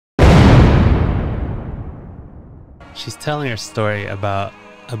she's telling her story about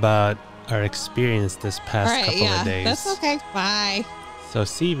our experience this past couple of days. That's okay. Bye. So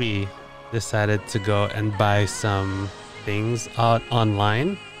Seavy decided to go and buy some things out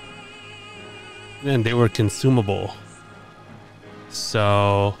online, and they were consumable.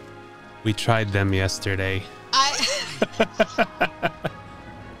 So we tried them yesterday.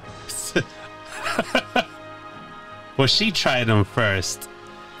 Well, she tried them first,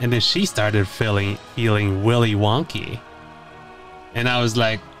 and then she started feeling willy wonky, and I was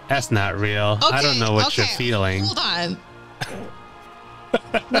like, "That's not real. Okay, I don't know what you're feeling." Hold on.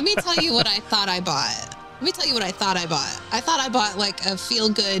 Let me tell you what I thought I bought. I thought I bought like a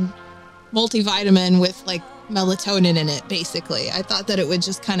feel-good multivitamin with like melatonin in it, basically. I thought that it would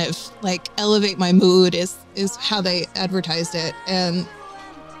just kind of like elevate my mood is how they advertised it, and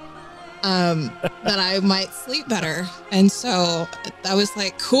that I might sleep better. And so I was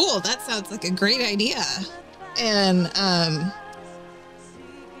like, cool, that sounds like a great idea. And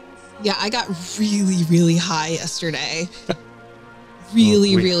yeah, I got really, really high yesterday.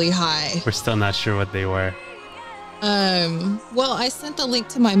 Really high. We're still not sure what they were. Well, I sent the link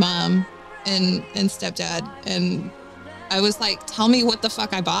to my mom and stepdad, and I was like, tell me what the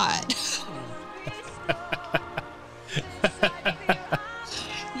fuck I bought.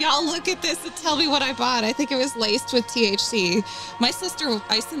 Y'all look at this and tell me what I bought. I think it was laced with THC. My sister,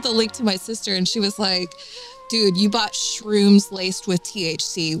 I sent the link to my sister, and she was like, dude, you bought shrooms laced with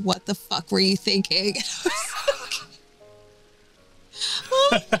THC. What the fuck were you thinking? Oh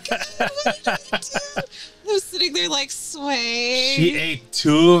my God, what did I do? I was sitting there like swaying. She ate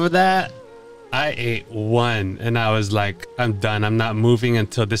 2 of that. I ate 1, and I was like, I'm done. I'm not moving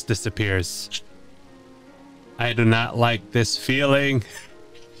until this disappears. I do not like this feeling.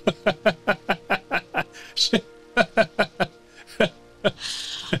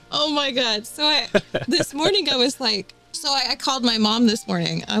 Oh my God. So this morning I was like, I called my mom this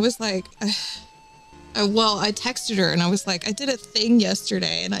morning. I was like, well, I texted her and I was like, I did a thing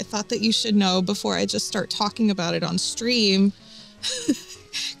yesterday and I thought that you should know before I just start talking about it on stream.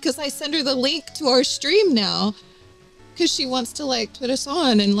 Because I send her the link to our stream now because she wants to like put us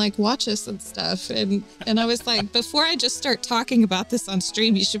on and like watch us and stuff. And I was like, before I just start talking about this on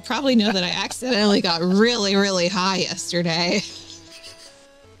stream, you should probably know that I accidentally got really, really high yesterday.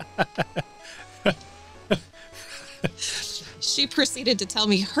 She proceeded to tell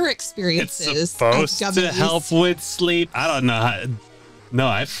me her experiences. It's supposed to help with sleep. I don't know how. No,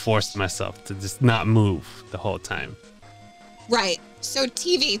 I forced myself to just not move the whole time. Right. So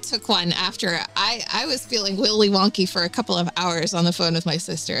Teavy took one after I was feeling willy wonky for a couple of hours on the phone with my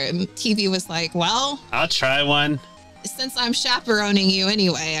sister. And Teavy was like, well, I'll try one. Since I'm chaperoning you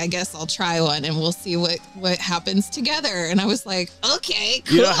anyway, I guess I'll try one and we'll see what happens together. And I was like, okay,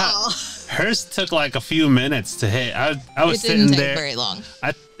 cool. You know, hers took like a few minutes to hit. I was sitting there. It didn't take very long.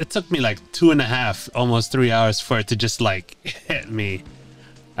 It took me like 2.5, almost 3 hours for it to just like hit me.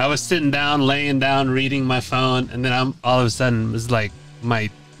 I was sitting down, laying down, reading my phone, and then all of a sudden it was like my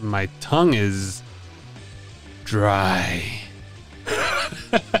tongue is dry.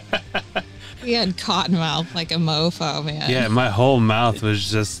 We had cotton mouth like a mofo, man. Yeah, my whole mouth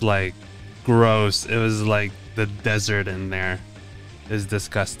was just like gross. It was like the desert in there. It was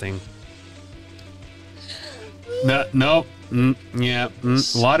disgusting. Nope.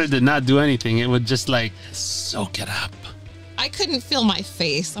 Water did not do anything. It would just like soak it up. I couldn't feel my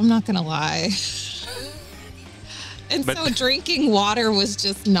face. I'm not gonna lie. And so drinking water was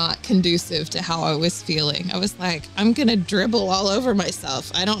just not conducive to how I was feeling. I was like, I'm gonna dribble all over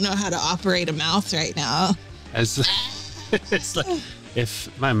myself. I don't know how to operate a mouth right now. It's like if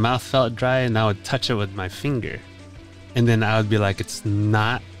my mouth felt dry and I would touch it with my finger, and then I would be like, it's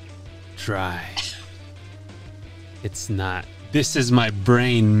not dry. It's not. This is my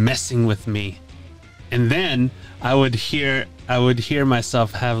brain messing with me. And then I would hear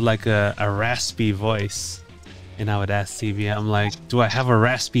myself have like a raspy voice. And I would ask Teavy, I'm like, do I have a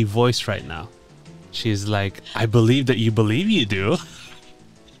raspy voice right now? She's like, I believe that you believe you do.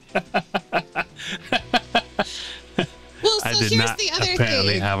 Well, so I did not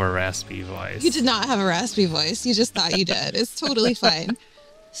apparently have a raspy voice. You did not have a raspy voice. You just thought you did. It's totally fine.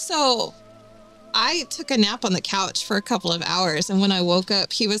 So I took a nap on the couch for a couple of hours. And when I woke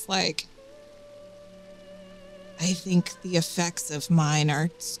up, he was like, I think the effects of mine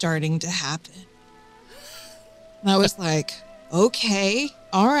are starting to happen. And I was like, okay,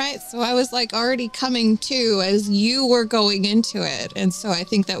 all right. So I was like already coming to as you were going into it. And so I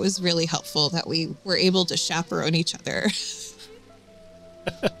think that was really helpful that we were able to chaperone each other.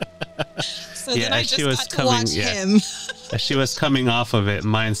 So then I just got to watch him. As she was coming off of it,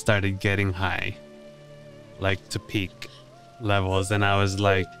 mine started getting high. like to peak levels, and I was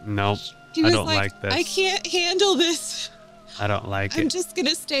like, nope, He I was don't like, like this. I can't handle this. I don't like I'm it. just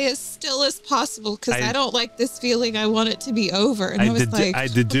gonna stay as still as possible because I don't like this feeling. I want it to be over. And I was like, I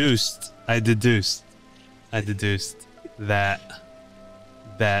deduced that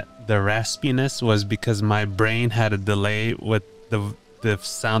the raspiness was because my brain had a delay with the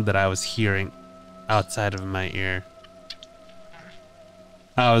sound that I was hearing outside of my ear.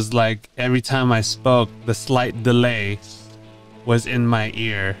 I was like, every time I spoke, the slight delay was in my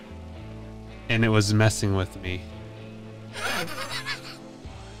ear, and it was messing with me.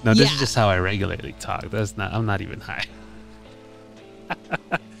 No, this is just how I regularly talk. I'm not even high.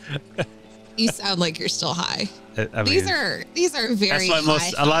 you sound like you're still high. I mean, these are very that's why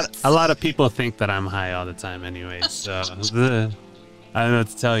high a lot of people think that I'm high all the time anyway. So I don't know what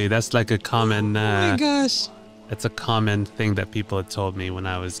to tell you. That's like a common oh my gosh. It's a common thing that people had told me when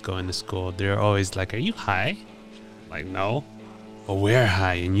I was going to school. They're always like, "Are you high?" I'm like, no. Well, we're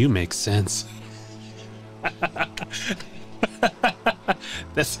high and you make sense.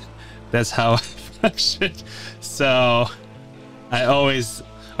 That's how I function. So I always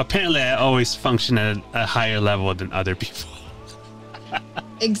function at a higher level than other people.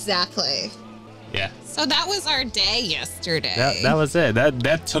 Exactly. Yeah. So that was our day yesterday. That was it.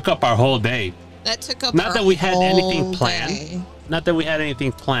 That took up our whole day. That took up Not that we had anything planned. Day. Not that we had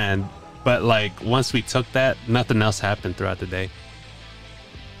anything planned, but like once we took that, nothing else happened throughout the day.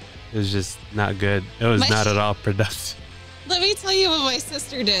 It was just not good. It was not at all productive. Let me tell you what my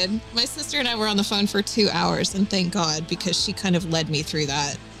sister did. My sister and I were on the phone for 2 hours, and thank God, because she kind of led me through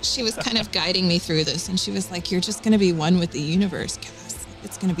that. She was kind of guiding me through this, and she was like, you're just going to be one with the universe, Cass.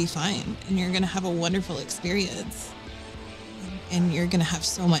 It's going to be fine, and you're going to have a wonderful experience, and you're going to have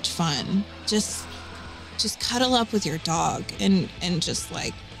so much fun. Just cuddle up with your dog and just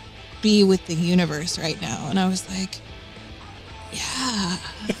like be with the universe right now. And I was like, yeah.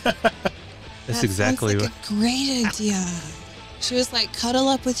 That's exactly what. A great idea. She was like, cuddle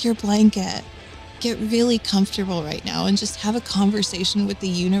up with your blanket, get really comfortable right now, and just have a conversation with the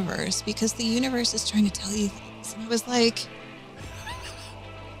universe because the universe is trying to tell you things. And I was like,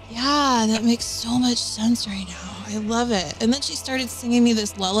 yeah, that makes so much sense right now. I love it. And then she started singing me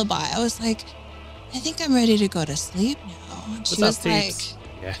this lullaby. I was like, I think I'm ready to go to sleep now. And she was like,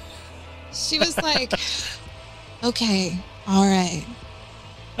 yeah. She was like, okay, all right.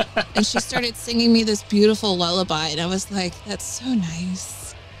 And she started singing me this beautiful lullaby, and I was like, that's so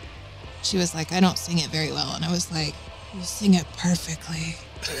nice. She was like, I don't sing it very well. And I was like, you sing it perfectly.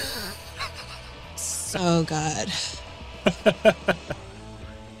 So good. I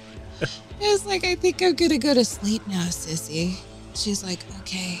was like, I think I'm gonna go to sleep now, sissy. She's like,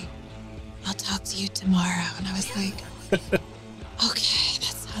 okay, I'll talk to you tomorrow. And I was like, okay,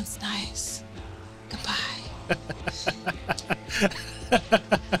 that sounds nice. Goodbye.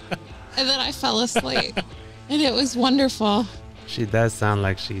 And then I fell asleep, and it was wonderful. She does sound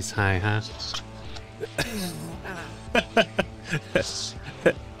like she's high, huh?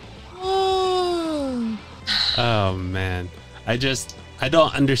 Oh man, I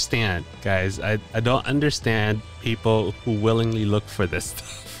don't understand, guys. I don't understand people who willingly look for this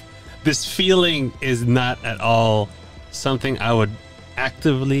stuff. This feeling is not at all something I would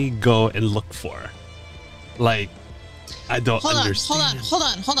actively go and look for. Like, I don't understand. Hold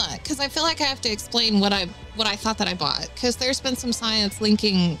on. Because I feel like I have to explain what I thought that I bought. Because there's been some science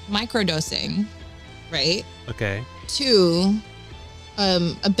linking microdosing, right? Okay. To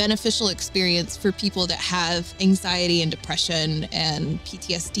a beneficial experience for people that have anxiety and depression and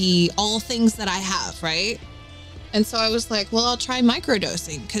PTSD, all things that I have, right? And so I was like, well, I'll try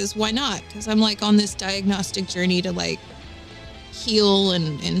microdosing because why not? Because I'm like on this diagnostic journey to like heal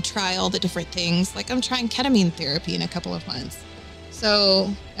and try all the different things. Like I'm trying ketamine therapy in a couple of months. So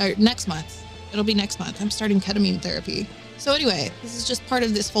next month, it'll be next month. I'm starting ketamine therapy. So anyway, this is just part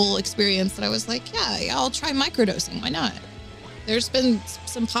of this whole experience that I was like, yeah, I'll try microdosing. Why not? There's been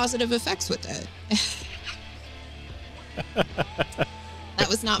some positive effects with it. That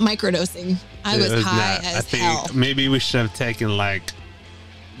was not microdosing. I was high as hell. Maybe we should have taken like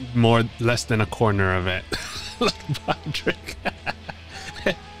less than a corner of it. Like Bodrick.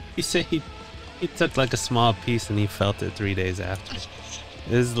 He said he took like a small piece and he felt it 3 days after.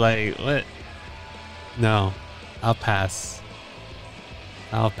 It's like, what? No, I'll pass.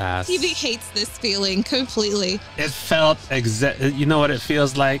 Teavy hates this feeling completely. It felt you know what it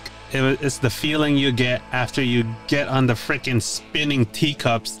feels like? It's the feeling you get after you get on the freaking spinning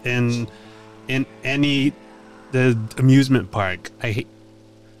teacups in the amusement park.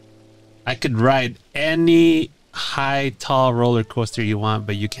 I could ride any high, tall roller coaster you want,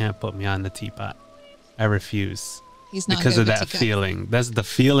 but you can't put me on the teapot. I refuse. He's not because good of with that TK. feeling. That's the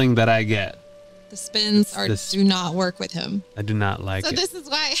feeling that I get. The spins do not work with him. I do not like it. So this is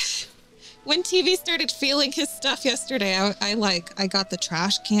why when Teavy started feeling his stuff yesterday, I got the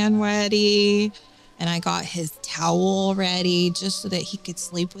trash can ready and I got his towel ready just so that he could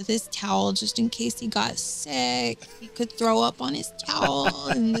sleep with his towel just in case he got sick. He could throw up on his towel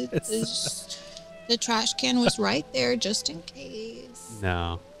and the trash can was right there just in case.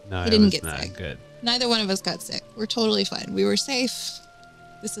 No, he didn't get not sick. Good. Neither one of us got sick. We're totally fine. We were safe.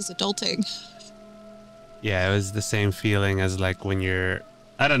 This is adulting. Yeah, it was the same feeling as like when you're,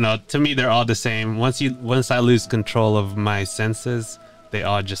 I don't know, to me they're all the same. Once I lose control of my senses, they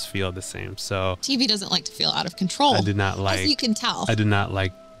all just feel the same. So Teavy doesn't like to feel out of control. I do not like, as you can tell. I do not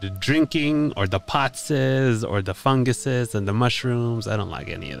like the drinking or the potses or the funguses and the mushrooms. I don't like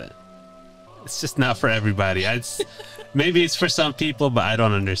any of that. It's just not for everybody. Maybe it's for some people, but I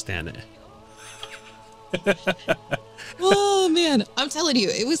don't understand it. Oh man, I'm telling you,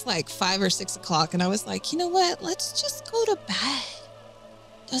 it was like 5 or 6 o'clock and I was like, you know what, let's just go to bed.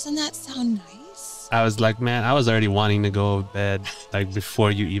 Doesn't that sound nice? I was like, man, I was already wanting to go to bed like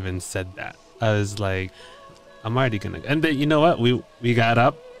before you even said that. I was like, I'm already gonna, and then you know what, we got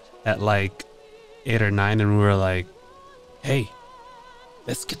up at like 8 or 9 and we were like, hey,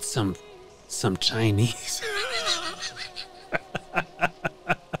 let's get some Chinese.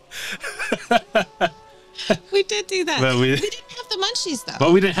 We did do that. But we didn't have the munchies though.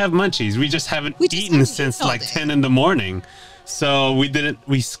 But we didn't have munchies. We just haven't eaten since like 10 in the morning. So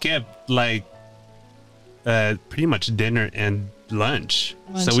we skipped like pretty much dinner and lunch.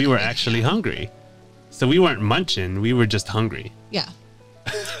 So we were actually hungry. So we weren't munching. We were just hungry. Yeah.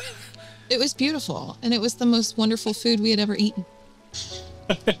 It was beautiful. And it was the most wonderful food we had ever eaten.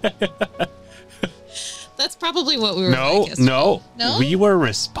 That's probably what we were like yesterday. No, we were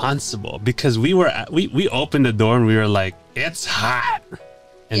responsible because we opened the door and we were like, it's hot.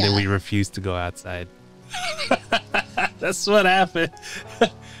 And then we refused to go outside. That's what happened.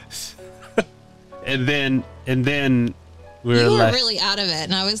 and then we were like, really out of it.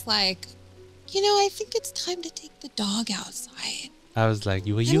 And I was like, you know, I think it's time to take the dog outside. I was like,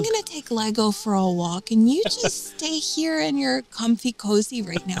 I'm going to take Lego for a walk and you just stay here in your comfy cozy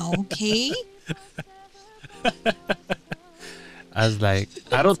right now, okay? I was like,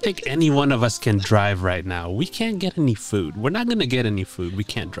 I don't think any one of us can drive right now. We can't get any food. We're not going to get any food. We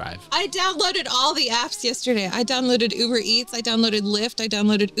can't drive. I downloaded all the apps yesterday. I downloaded Uber Eats. I downloaded Lyft. I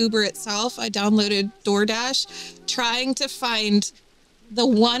downloaded Uber itself. I downloaded DoorDash, trying to find the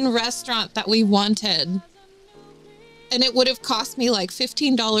one restaurant that we wanted. And it would have cost me like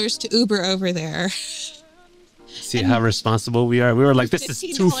 $15 to Uber over there. See how responsible we are? We were like, this is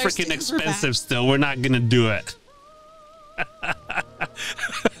too freaking expensive still. We're not going to do it.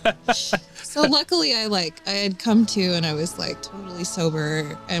 So luckily I had come to and I was like totally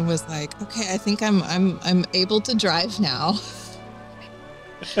sober and was like, okay, I think I'm able to drive now.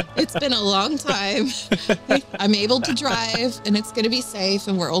 It's been a long time. I'm able to drive and it's going to be safe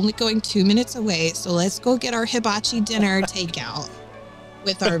and we're only going 2 minutes away. So let's go get our hibachi dinner takeout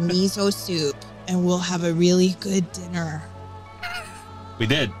with our miso soup and we'll have a really good dinner. We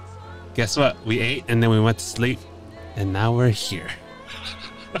did. Guess what? We ate and then we went to sleep and now we're here.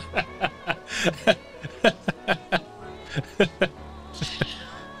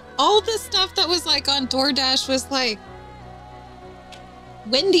 All the stuff that was like on DoorDash was like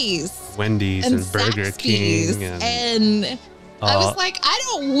Wendy's and Burger King and I was like, I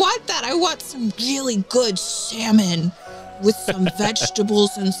don't want that. I want some really good salmon with some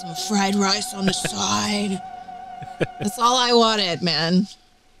vegetables and some fried rice on the side. That's all I wanted, man.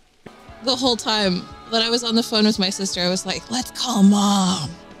 The whole time that I was on the phone with my sister, I was like, let's call Mom.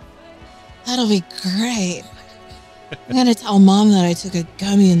 That'll be great. I'm going to tell Mom that I took a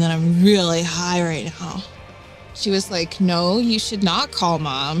gummy and that I'm really high right now. She was like, no, you should not call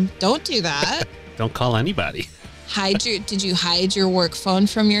Mom. Don't do that. Don't call anybody. Did you hide your work phone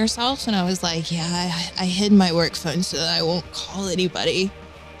from yourself? And I was like, yeah, I hid my work phone so that I won't call anybody.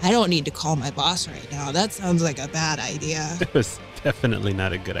 I don't need to call my boss right now. That sounds like a bad idea. It was definitely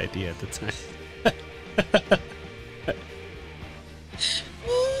not a good idea at the time.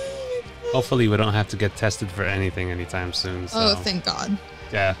 Hopefully we don't have to get tested for anything anytime soon. So. Oh, thank God.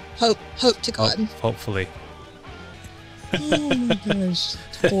 Yeah. Hope to God. Hopefully. Oh my gosh.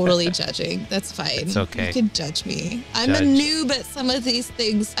 Totally judging. That's fine. It's okay. You can judge me. I'm a noob at some of these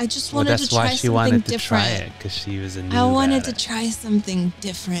things. I just wanted to try something different. That's why she wanted to try it, because she was a noob. I wanted to try something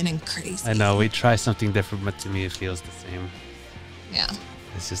different and crazy. I know, we try something different, but to me it feels the same. Yeah.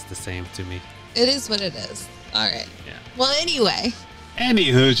 It's just the same to me. It is what it is. All right. Yeah. Well, anyway, Any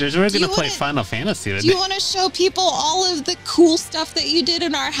Hoosiers, we're going to play wanna- Final Fantasy today. Do you want to show people all of the cool stuff that you did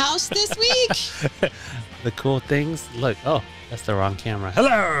in our house this week? The cool things? Look, oh, that's the wrong camera.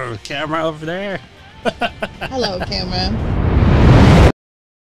 Hello, camera over there. Hello, camera.